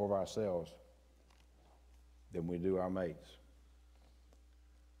think more of ourselves than we do our mates.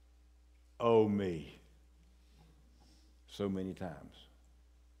 Oh, me. So many times.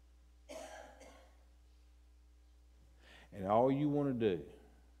 And all you want to do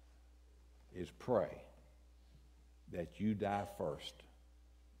is pray that you die first.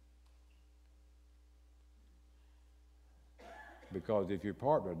 Because if your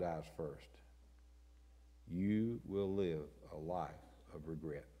partner dies first, you will live a life of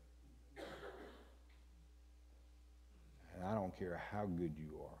regret. And I don't care how good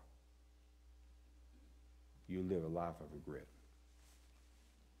you are, you live a life of regret,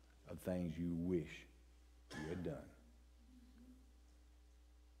 of things you wish you had done,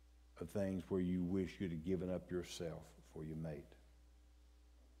 of things where you wish you'd have given up yourself for your mate.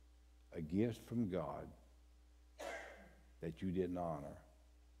 A gift from God that you didn't honor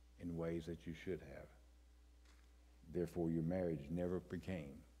in ways that you should have. Therefore, your marriage never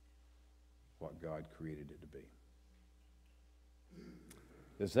became what God created it to be.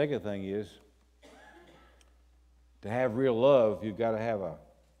 The second thing is, to have real love, you've got to have a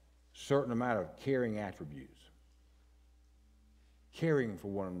certain amount of caring attributes. Caring for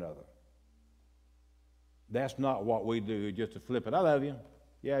one another. That's not what we do just to flip it. I love you.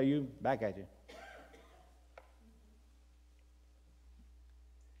 Yeah, you, back at you.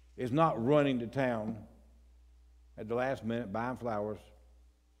 It's not running to town at the last minute, buying flowers,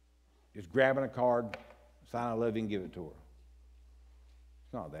 just grabbing a card, sign I love you and give it to her.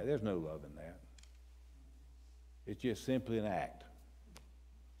 It's not that. There's no love in that. It's just simply an act.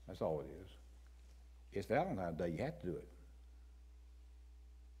 That's all it is. It's Valentine's Day. You have to do it.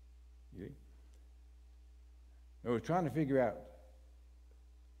 You see? I was trying to figure out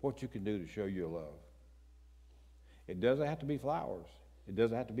what you can do to show your love. It doesn't have to be flowers. It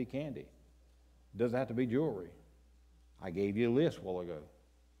doesn't have to be candy. It doesn't have to be jewelry. I gave you a list a while ago.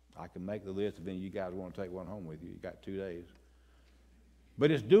 I can make the list if any of you guys want to take one home with you. You got 2 days.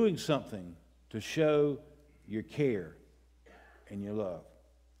 But it's doing something to show your care and your love.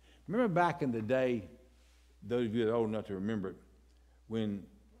 Remember back in the day, those of you that are old enough to remember it, when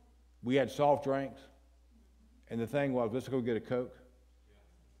we had soft drinks, and the thing was, let's go get a Coke.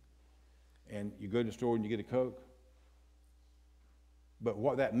 And you go to the store and you get a Coke. But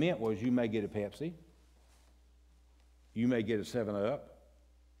what that meant was you may get a Pepsi. You may get a 7-Up.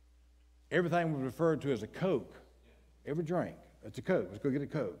 Everything was referred to as a Coke. Every drink. It's a Coke. Let's go get a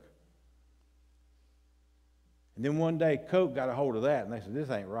Coke. And then one day, Coke got a hold of that, and they said, this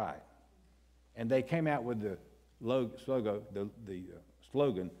ain't right. And they came out with the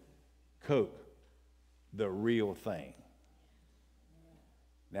slogan, Coke, the real thing.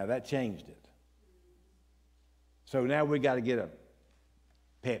 Now, that changed it. So now we got to get a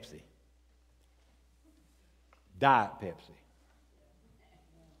Pepsi. Diet Pepsi.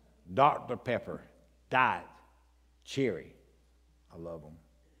 Dr. Pepper. Diet. Cherry. I love them.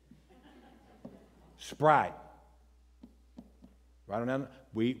 Sprite. Right on down.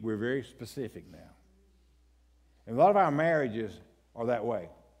 We're very specific now. And a lot of our marriages are that way.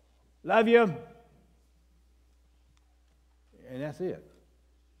 Love you. And that's it.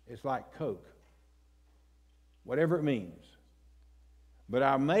 It's like Coke. Whatever it means. But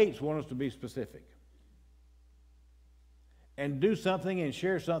our mates want us to be specific. And do something and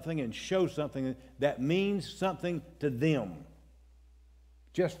share something and show something that means something to them.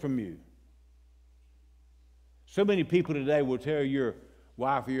 Just from you. So many people today will tell your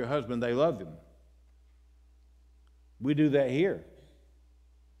wife or your husband they love them. We do that here.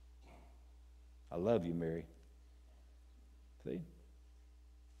 I love you, Mary. See?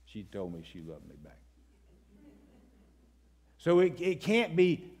 She told me she loved me back. So it can't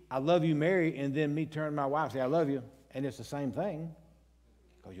be, I love you, Mary, and then me turn to my wife and say, I love you, and it's the same thing,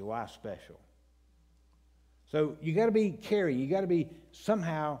 because your wife's special. So you got to be caring. You got to be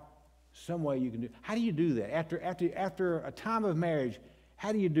somehow, some way you can do. How do you do that? After a time of marriage,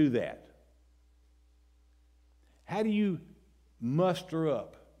 how do you do that? How do you muster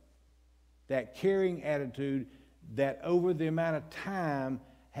up that caring attitude that over the amount of time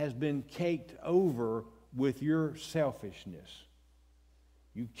has been caked over with your selfishness?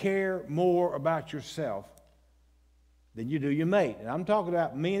 You care more about yourself than you do your mate. And I'm talking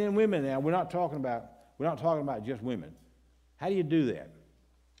about men and women now. We're not talking about just women. How do you do that?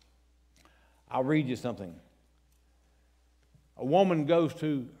 I'll read you something. A woman goes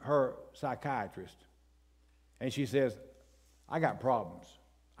to her psychiatrist and she says, I got problems.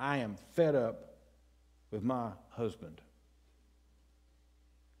 I am fed up with my husband.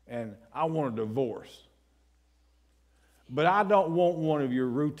 And I want a divorce. But I don't want one of your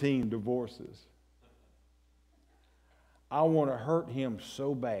routine divorces. I want to hurt him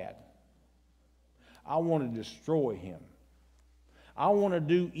so bad. I want to destroy him. I want to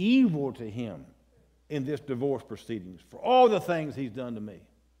do evil to him in this divorce proceedings for all the things he's done to me.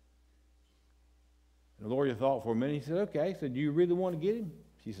 And the lawyer thought for a minute. He said, okay. He said, do you really want to get him?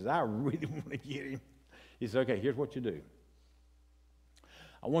 She says, I really want to get him. He said, okay, here's what you do.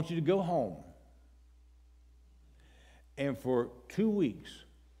 I want you to go home. And for 2 weeks,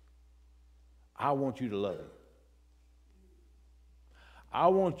 I want you to love him. I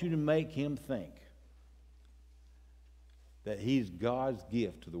want you to make him think that he's God's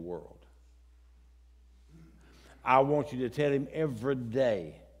gift to the world. I want you to tell him every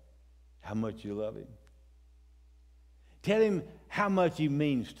day how much you love him. Tell him how much he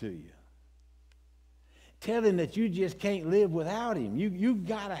means to you. Tell him that you just can't live without him. You've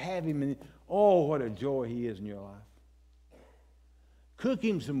got to have him. And oh, what a joy he is in your life. Cook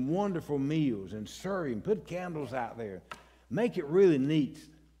him some wonderful meals and serve him. Put candles out there. Make it really neat.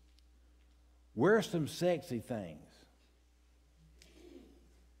 Wear some sexy things.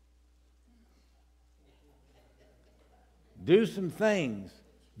 Do some things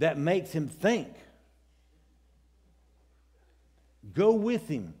that makes him think. Go with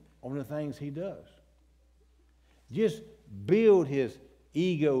him on the things he does. Just build his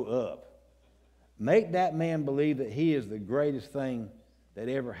ego up. Make that man believe that he is the greatest thing that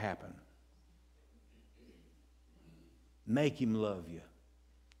ever happened. Make him love you.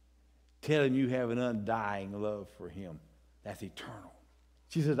 Tell him you have an undying love for him. That's eternal.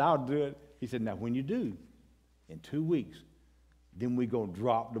 She says, I'll do it. He said, now when you do, in 2 weeks, then we're going to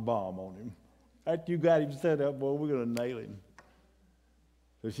drop the bomb on him. After you got him set up, boy, we're going to nail him.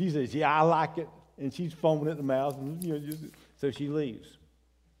 So she says, yeah, I like it. And she's foaming at the mouth. And, so she leaves.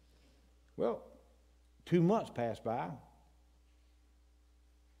 Well, 2 months passed by.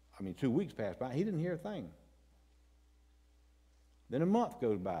 2 weeks passed by. He didn't hear a thing. Then a month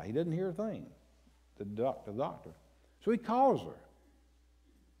goes by. He doesn't hear a thing. The doctor. So he calls her.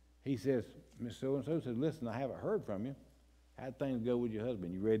 He says, Miss So-and-so says, listen, I haven't heard from you. How'd things go with your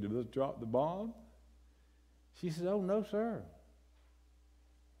husband? You ready to drop the bomb? She says, oh, no, sir.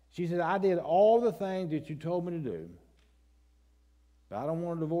 She said, I did all the things that you told me to do, but I don't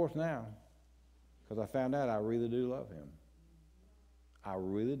want a divorce now because I found out I really do love him. I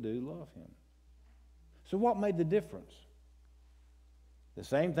really do love him. So what made the difference? The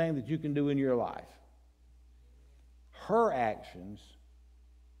same thing that you can do in your life. Her actions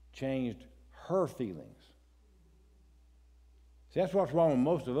changed her feelings. See, that's what's wrong with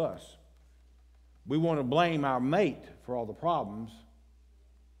most of us. We want to blame our mate for all the problems,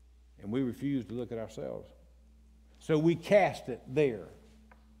 and we refuse to look at ourselves. So we cast it there.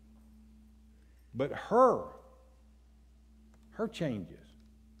 But her changes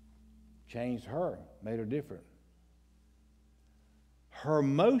changed her, made her different. Her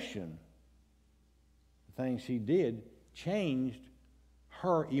motion, the things she did, changed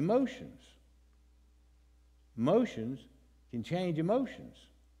her emotions. Emotions can change emotions.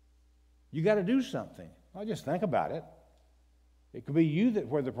 You got to do something. Not just think about it. It could be you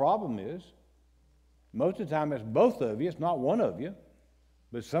where the problem is. Most of the time it's both of you. It's not one of you.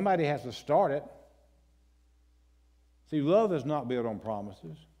 But somebody has to start it. See, love is not built on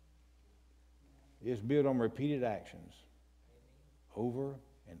promises. It's built on repeated actions. Over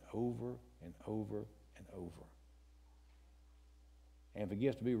and over and over and over. And if it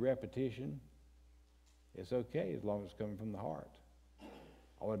gets to be repetition, it's okay as long as it's coming from the heart.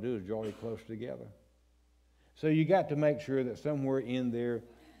 All I do is draw you closer together. So you got to make sure that somewhere in there,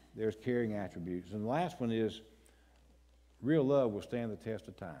 there's caring attributes. And the last one is real love will stand the test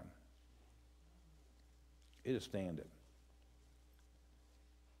of time. It'll stand it.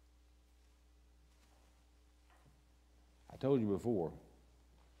 told you before,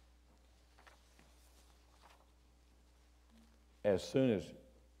 as soon as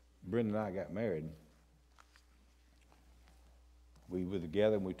Brenda and I got married, we were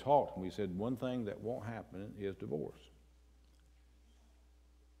together and we talked and we said one thing that won't happen is divorce.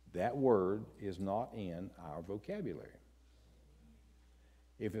 That word is not in our vocabulary.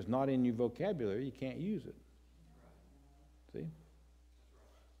 If it's not in your vocabulary, you can't use it. See?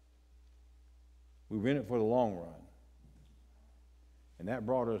 We were in it for the long run. And that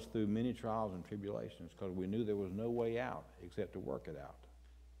brought us through many trials and tribulations because we knew there was no way out except to work it out.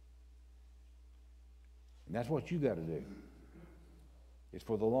 And that's what you got to do. It's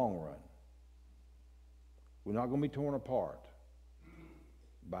for the long run. We're not going to be torn apart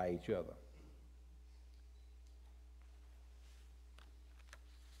by each other.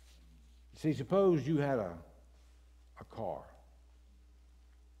 See, suppose you had a car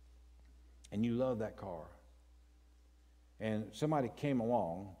and you love that car and somebody came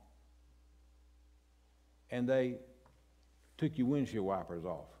along and they took your windshield wipers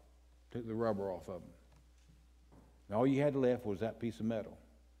off, took the rubber off of them. And all you had left was that piece of metal.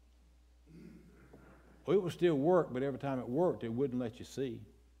 Well, it would still work, but every time it worked, it wouldn't let you see.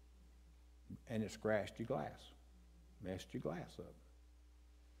 And it scratched your glass, messed your glass up.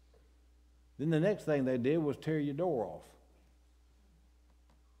 Then the next thing they did was tear your door off.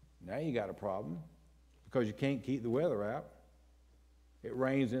 Now you got a problem because you can't keep the weather out. It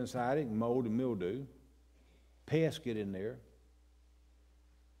rains inside it, and mold and mildew. Pests get in there.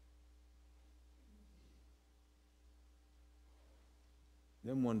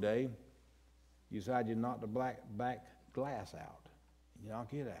 Then one day, you decide you knock the back glass out. You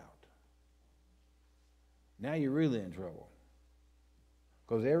knock it out. Now you're really in trouble.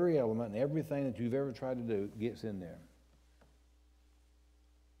 Because every element and everything that you've ever tried to do gets in there.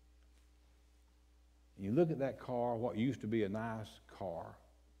 And you look at that car, what used to be a nice car,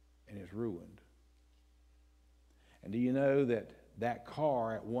 and it's ruined. And do you know that that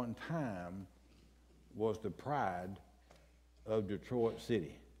car at one time was the pride of Detroit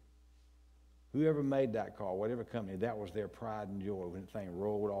City? Whoever made that car, whatever company, that was their pride and joy when the thing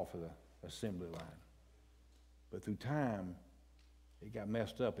rolled off of the assembly line. But through time, it got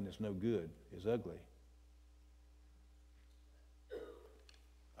messed up and it's no good. It's ugly.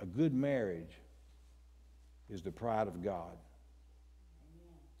 A good marriage is the pride of God.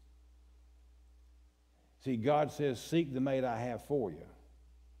 See, God says, seek the mate I have for you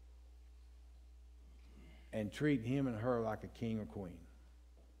and treat him and her like a king or queen.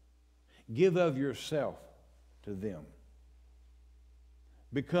 Give of yourself to them.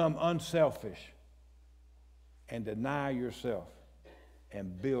 Become unselfish and deny yourself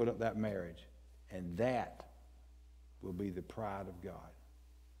and build up that marriage. And that will be the pride of God.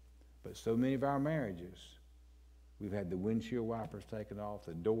 But so many of our marriages, we've had the windshield wipers taken off,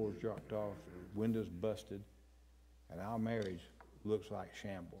 the doors dropped off, the windows busted, and our marriage looks like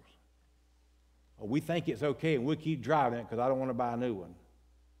shambles. Oh, we think it's okay and we'll keep driving it because I don't want to buy a new one.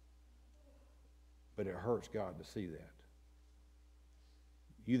 But it hurts God to see that.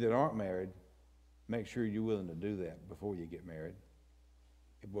 You that aren't married, make sure you're willing to do that before you get married.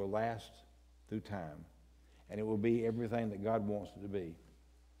 It will last through time, and it will be everything that God wants it to be.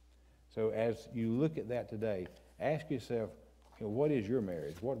 So as you look at that today, ask yourself, what is your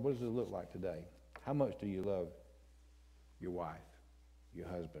marriage? What does it look like today? How much do you love your wife, your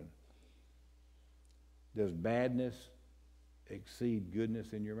husband? Does badness exceed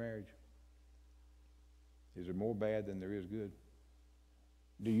goodness in your marriage? Is there more bad than there is good?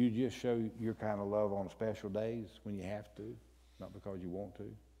 Do you just show your kind of love on special days when you have to, not because you want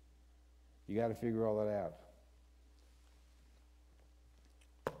to? You got to figure all that out.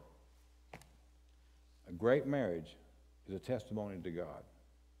 A great marriage is a testimony to God.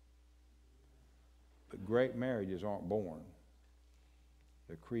 But great marriages aren't born.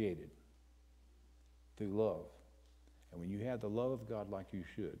 They're created through love. And when you have the love of God like you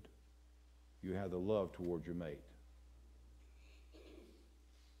should, you have the love towards your mate.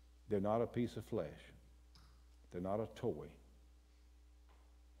 They're not a piece of flesh. They're not a toy.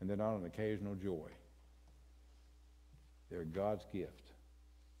 And they're not an occasional joy. They're God's gift.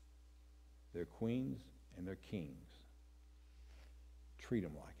 They're queens and they're kings. Treat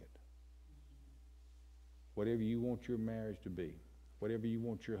them like it. Whatever you want your marriage to be, whatever you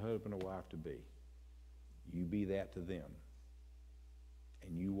want your husband or wife to be, you be that to them.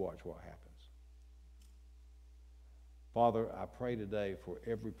 And you watch what happens. Father, I pray today for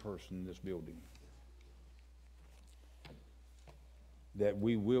every person in this building that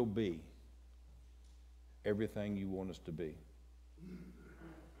we will be everything you want us to be.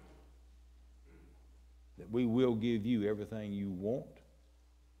 that we will give you everything you want,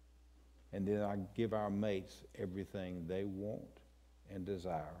 and then I give our mates everything they want and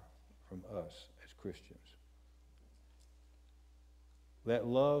desire from us as Christians. Let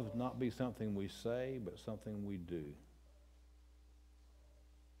love not be something we say, but something we do.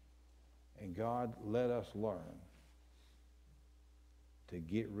 And God, let us learn to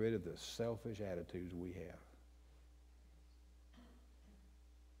get rid of the selfish attitudes we have.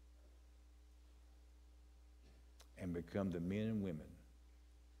 And become the men and women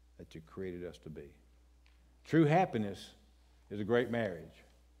that you created us to be. True happiness is a great marriage.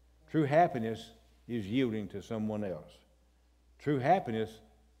 True happiness is yielding to someone else. True happiness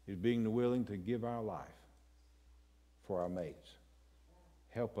is being willing to give our life for our mates.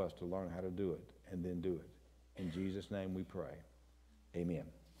 Help us to learn how to do it and then do it. In Jesus' name we pray. Amen.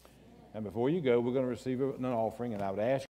 And before you go, we're going to receive an offering, and I would ask